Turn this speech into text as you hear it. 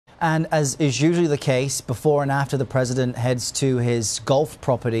And as is usually the case, before and after the president heads to his golf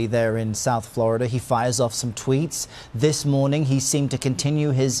property there in South Florida, he fires off some tweets. This morning, he seemed to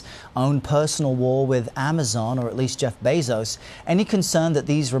continue his own personal war with Amazon, or at least Jeff Bezos. Any concern that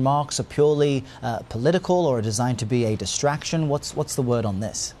these remarks are purely political or are designed to be a distraction? What's the word on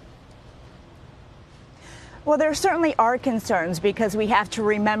this? Well, there certainly are concerns because we have to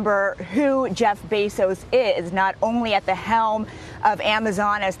remember who Jeff Bezos is, not only at the helm of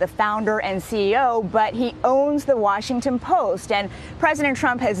Amazon as the founder and CEO, but he owns the Washington Post. And President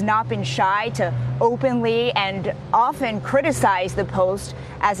Trump has not been shy to openly and often criticize the Post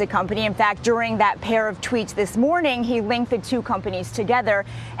as a company. In fact, during that pair of tweets this morning, he linked the two companies together,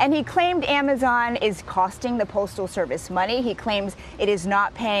 and he claimed Amazon is costing the Postal Service money. He claims it is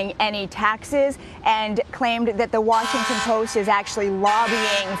not paying any taxes, and claimed that the Washington Post is actually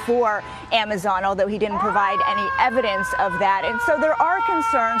lobbying for Amazon, although he didn't provide any evidence of that. And so there are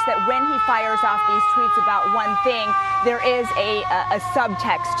concerns that when he fires off these tweets about one thing, there is a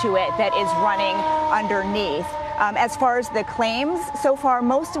subtext to it that is running underneath. As far as the claims, so far,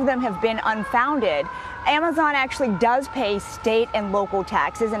 most of them have been unfounded. Amazon actually does pay state and local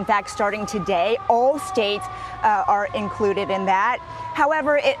taxes. In fact, starting today, all states are included in that.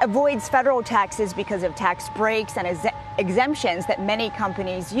 However, it avoids federal taxes because of tax breaks and exemptions that many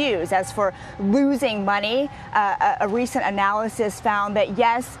companies use. As for losing money, a recent analysis found that,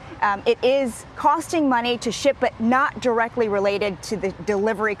 yes, it is costing money to ship, but not directly related to the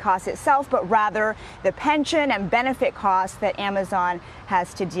delivery cost itself, but rather the pension and benefit costs that Amazon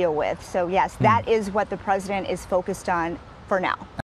has to deal with. So, yes, that is what the president is focused on for now.